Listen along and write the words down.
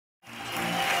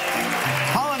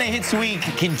Holiday Hits Week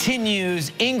continues.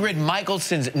 Ingrid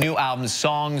Michaelson's new album,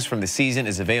 Songs from the Season,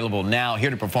 is available now. Here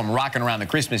to perform Rockin' Around the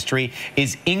Christmas Tree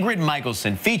is Ingrid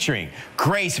Michaelson featuring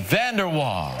Grace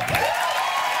VanderWaal.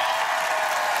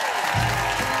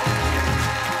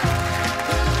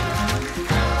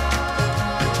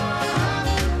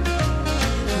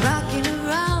 Rocking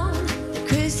around the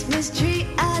Christmas tree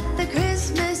at the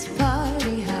Christmas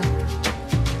party hop.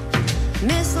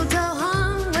 Mistletoe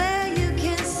hung where you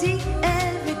can see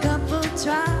every couple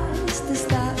tries to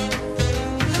stop.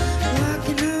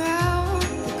 Rocking around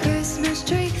the Christmas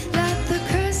tree, let the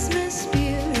Christmas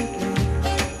spirit ring.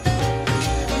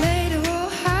 Later we'll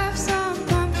have some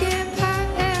pumpkin pie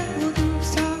and we'll do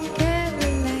some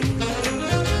caroling.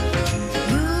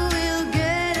 You will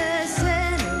get a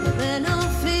sentimental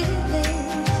feeling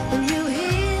when you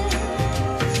hear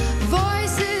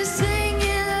voices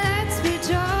singing, let's be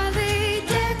jolly,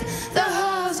 deck the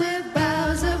halls with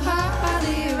boughs of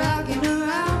holly. Rocking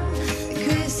around the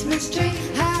Christmas tree,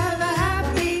 have a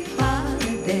happy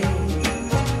holiday.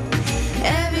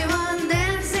 Everyone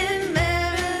dancing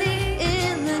merrily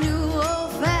in the new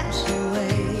old-fashioned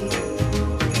way.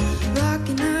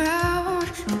 Rocking around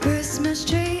the Christmas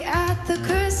tree at the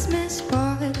Christmas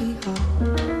party hall.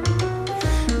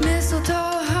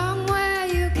 Mistletoe hung where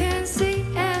you can see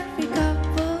every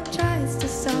couple tries to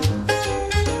solve.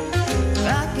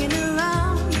 Rocking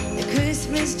around the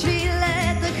Christmas tree,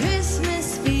 let the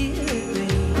Christmas spirit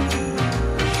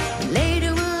ring.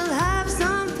 Later we'll have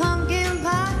some pumpkin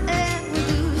pie and we'll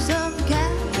do some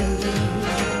caroling.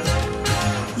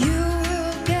 You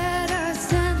will get a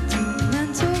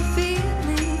sentimental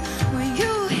feeling when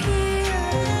you hear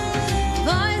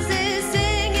voices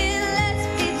singing, let's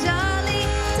be jolly,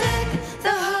 deck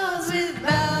the halls with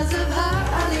boughs of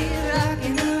holly.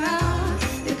 Rocking around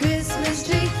the Christmas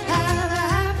tree, have a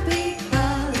happy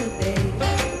holiday.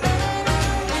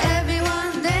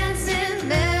 Everyone dancing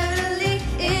merrily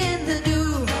in the new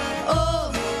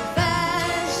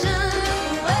old-fashioned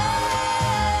way.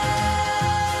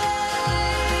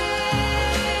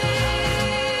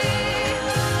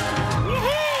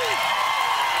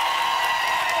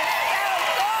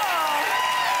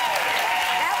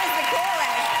 That was the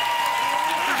coolest.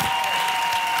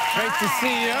 Great to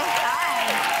see you.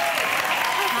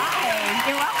 Hi.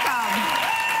 You're welcome.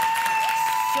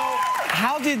 So,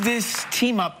 how did this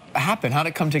team up happen? How did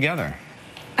it come together?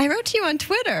 I wrote to you on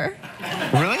Twitter.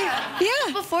 Really? Yeah.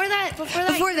 Before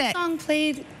that song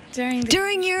played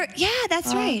During your, yeah, that's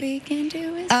All right. we can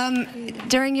do is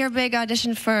During your big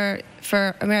audition for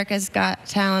America's Got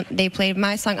Talent, they played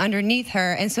my song underneath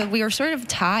her, and so we were sort of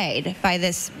tied by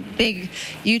this big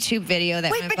YouTube video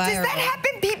that Wait, went but viral. does that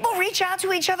happen? People reach out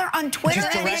to each other on Twitter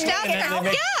Just and direct they it, make and it then out? they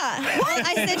make- Yeah. Well,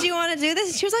 I said, you want to do this?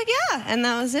 And she was like, yeah. And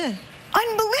that was it.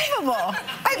 Unbelievable.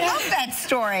 I love that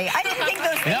story. I didn't think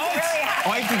those things No? really happened.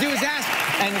 All you have to do is ask.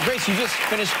 And Grace, you just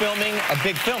finished filming a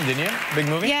big film, didn't you? Big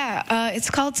movie? yeah. It's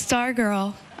called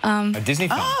Stargirl. A Disney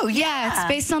film. Oh, Yeah, it's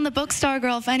based on the book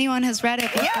Stargirl. If anyone has read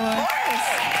it before. Yeah, of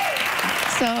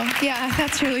course. So yeah,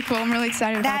 that's really cool. I'm really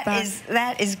excited about that.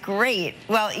 That is great.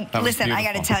 Well, was listen, I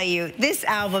got to beautiful. tell you, this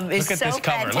album is Look at so this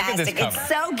cover. Look at this fantastic. cover. It's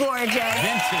so gorgeous.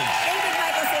 Vintage. Ingrid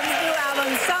Michaelson's new album,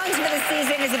 Songs for the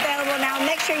Season, is available now.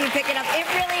 Make sure you pick it up. It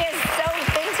really is so